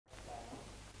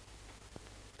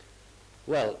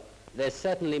Well, there's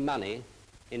certainly money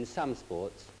in some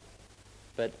sports,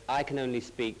 but I can only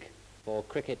speak for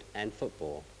cricket and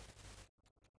football.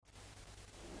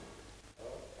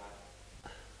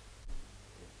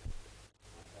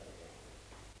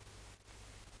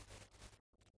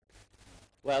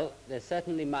 Well, there's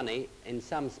certainly money in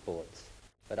some sports,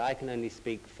 but I can only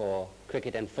speak for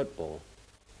cricket and football.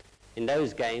 In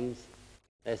those games,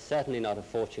 there's certainly not a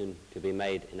fortune to be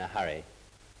made in a hurry.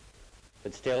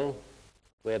 But still,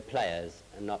 we're players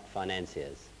and not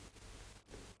financiers.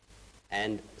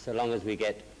 And so long as we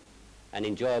get an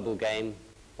enjoyable game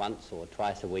once or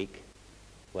twice a week,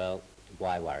 well,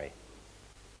 why worry?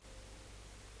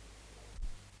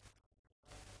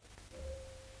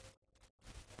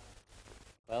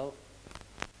 Well,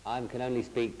 I can only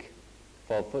speak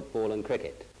for football and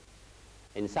cricket.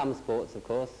 In some sports, of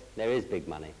course, there is big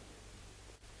money.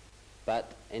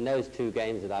 But in those two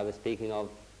games that I was speaking of,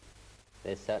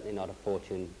 there's certainly not a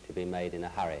fortune to be made in a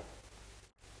hurry.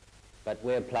 But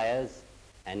we're players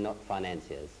and not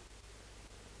financiers.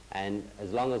 And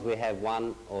as long as we have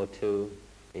one or two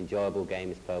enjoyable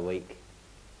games per week,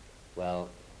 well,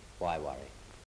 why worry?